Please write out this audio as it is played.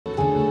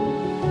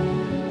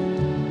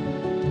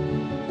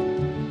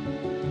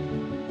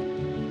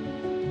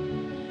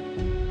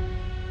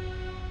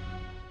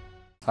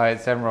Hi,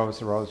 it's Evan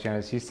Robertson, Rolls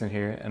Pianos Houston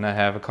here, and I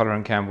have a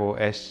Kohler Campbell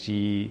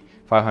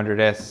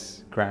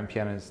KCG-500 grand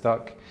piano in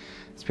stock.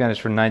 This piano is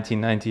from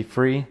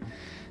 1993,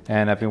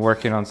 and I've been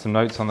working on some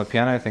notes on the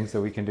piano, things that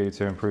we can do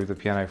to improve the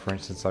piano. For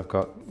instance, I've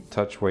got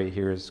touch weight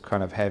here is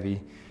kind of heavy.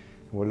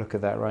 We'll look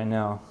at that right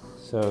now.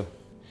 So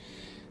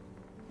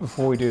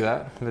before we do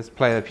that, let's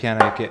play the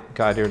piano, get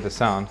an idea of the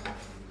sound.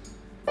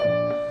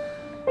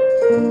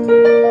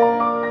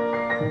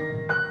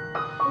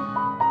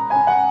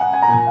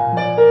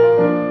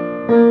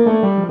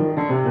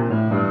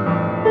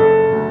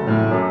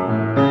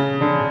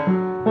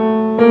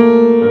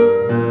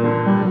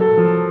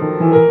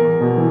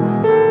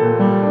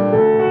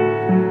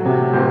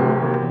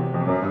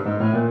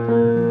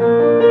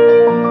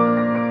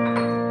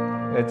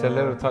 It's a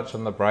little touch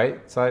on the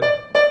bright side.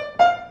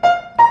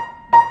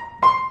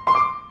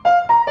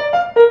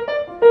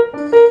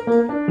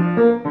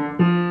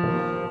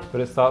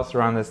 But it starts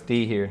around this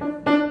D here.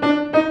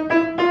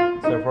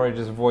 So probably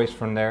just voice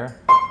from there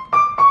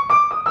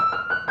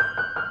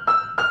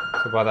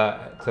to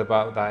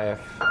about that F.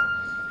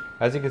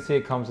 As you can see,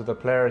 it comes with a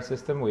player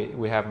system.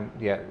 We haven't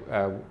yet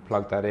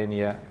plugged that in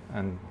yet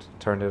and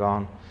turned it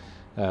on.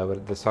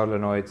 But the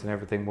solenoids and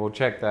everything, we'll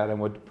check that and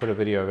we'll put a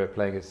video of it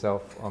playing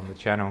itself on the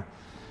channel.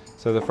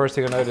 So the first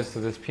thing I noticed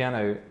of this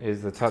piano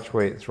is the touch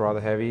weight. It's rather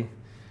heavy.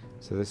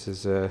 So this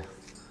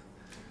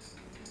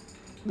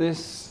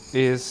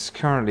is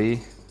currently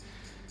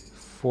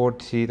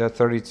 40, that's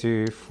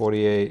 32,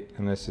 48,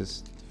 and this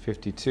is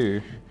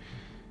 52.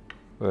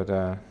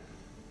 But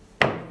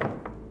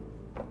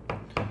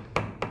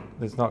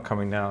it's not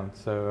coming down,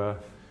 so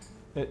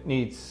it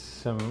needs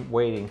some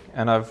weighting.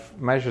 And I've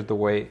measured the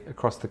weight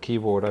across the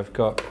keyboard. I've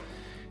got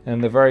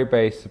in the very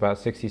base about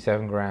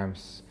 67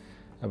 grams,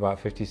 about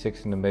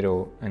 56 in the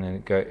middle, and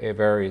then it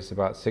varies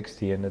about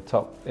 60 in the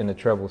top, in the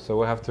treble. So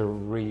we'll have to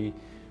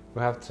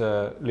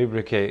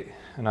lubricate,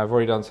 and I've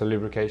already done some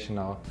lubrication.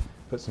 I'll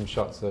put some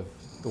shots of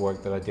the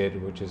work that I did,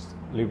 which is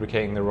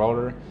lubricating the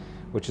roller,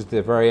 which is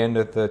the very end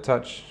of the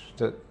touch.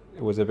 That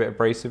it was a bit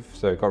abrasive,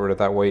 so I got rid of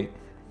that weight.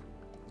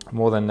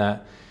 More than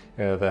that,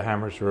 the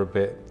hammers were a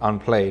bit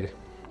unplayed.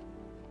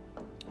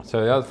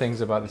 So the other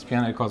things about this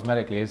piano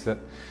cosmetically is that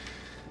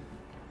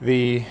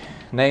the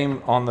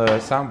name on the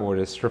soundboard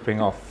is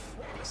stripping off,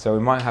 so we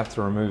might have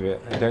to remove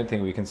it. I don't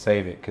think we can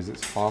save it because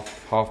it's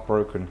half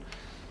broken,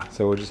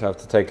 so we'll just have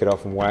to take it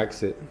off and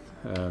wax it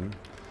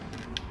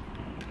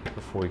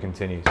before we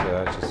continue. So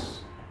that's just,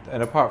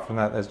 and apart from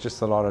that, there's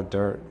just a lot of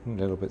dirt,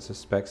 little bits of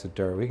specks of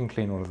dirt. We can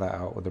clean all of that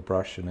out with a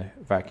brush and a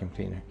vacuum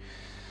cleaner,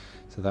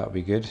 so that would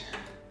be good.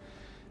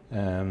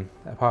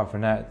 Apart from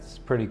that, it's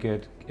pretty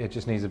good. It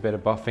just needs a bit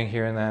of buffing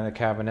here and there in the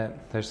cabinet.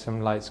 There's some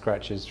light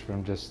scratches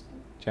from just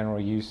general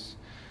use.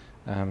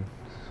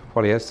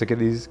 Polyester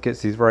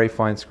gets these very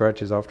fine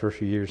scratches after a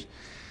few years.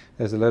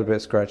 There's a little bit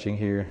of scratching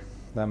here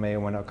that may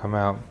or may not come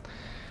out,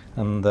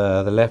 and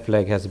the left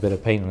leg has a bit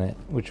of paint on it,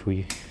 which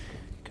we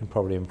can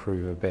probably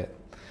improve a bit.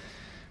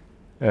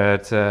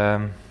 But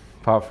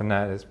apart from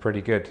that, it's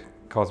pretty good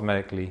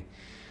cosmetically,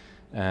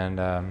 and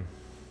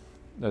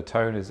the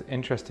tone is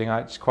interesting.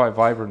 It's quite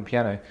vibrant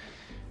piano.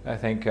 I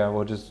think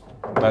we'll just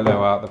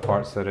mellow out the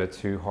parts that are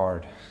too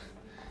hard.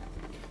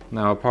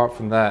 Now, apart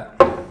from that,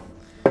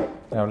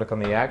 now look on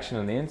the action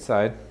on the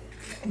inside.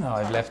 Now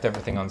I've left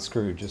everything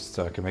unscrewed just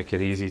so I can make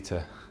it easy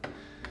to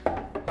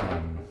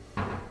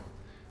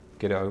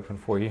get it open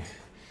for you.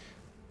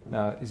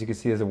 Now, as you can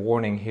see, there's a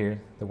warning here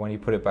that when you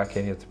put it back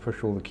in, you have to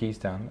push all the keys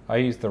down. I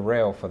use the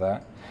rail for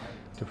that,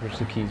 to push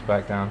the keys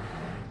back down.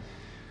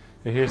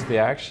 But here's the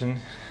action.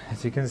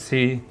 As you can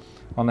see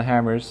on the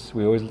hammers,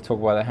 we always talk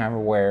about the hammer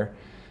wear,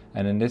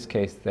 and in this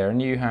case, they're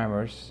new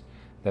hammers.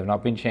 They've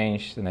not been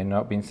changed and they've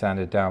not been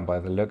sanded down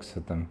by the looks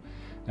of them,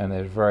 and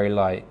there's very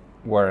light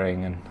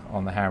wearing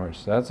on the hammers.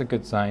 So that's a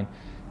good sign.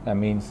 That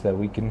means that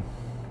we can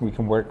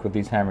work with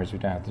these hammers. We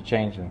don't have to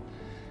change them,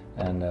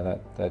 and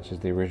that's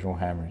just the original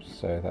hammers.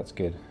 So that's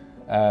good.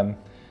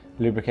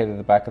 Lubricated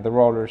the back of the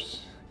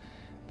rollers.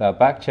 The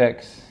back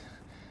checks.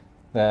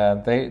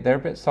 They're a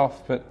bit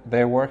soft, but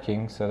they're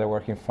working, so they're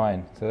working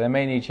fine. So they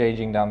may need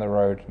changing down the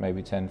road,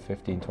 maybe 10,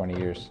 15, 20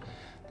 years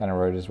down the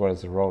road, as well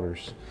as the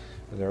rollers.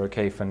 But they're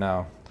okay for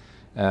now,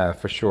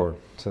 for sure.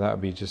 So that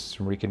would be just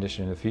some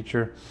reconditioning in the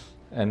future.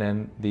 And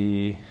then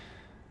the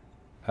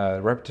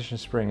repetition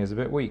spring is a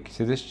bit weak.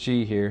 So this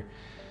G here,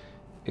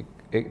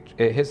 it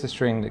hits the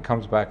string that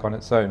comes back on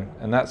its own,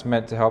 and that's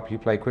meant to help you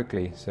play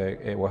quickly. So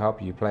it will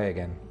help you play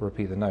again,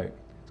 repeat the note.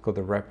 It's called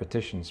the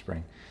repetition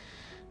spring.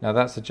 Now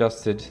that's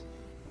adjusted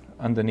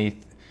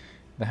underneath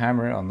the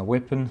hammer on the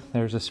whippen.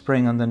 There's a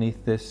spring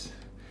underneath this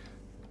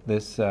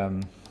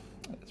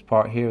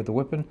part here of the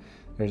whippen.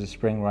 There's a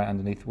spring right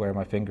underneath where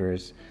my finger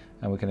is,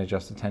 and we can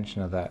adjust the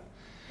tension of that.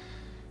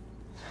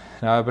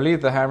 Now I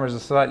believe the hammers are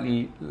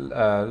slightly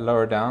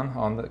lower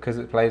down because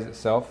it plays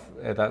itself.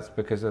 That's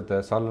because of the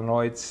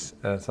solenoids.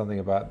 Something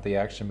about the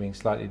action being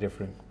slightly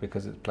different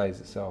because it plays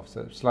itself.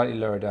 So it's slightly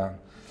lower down.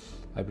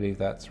 I believe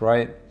that's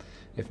right.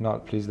 If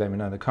not, please let me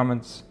know in the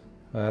comments.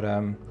 But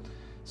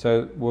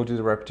so we'll do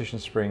the repetition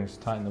springs,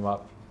 tighten them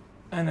up,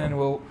 And then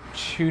we'll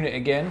tune it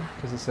again,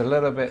 because it's a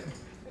little bit,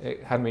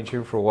 it hadn't been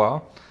tuned for a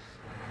while.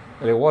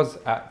 But it was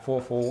at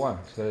 441,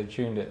 so they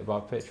tuned it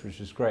above pitch, which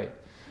was great.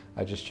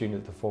 I just tuned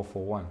it to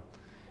 441.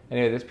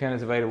 Anyway, this piano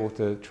is available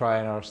to try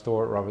in our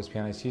store at Robert's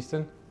Pianos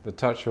Houston. The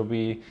touch will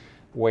be,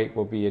 weight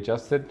will be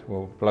adjusted.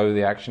 We'll blow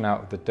the action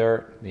out of the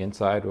dirt, the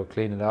inside, we'll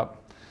clean it up.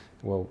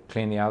 We'll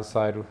clean the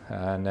outside,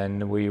 and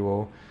then we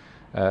will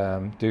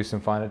do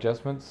some fine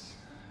adjustments,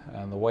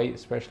 the weight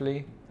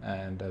especially,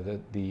 and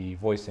the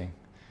voicing.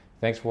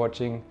 Thanks for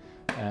watching,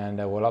 and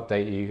we'll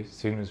update you as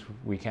soon as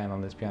we can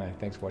on this piano.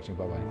 Thanks for watching,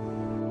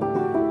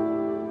 bye-bye.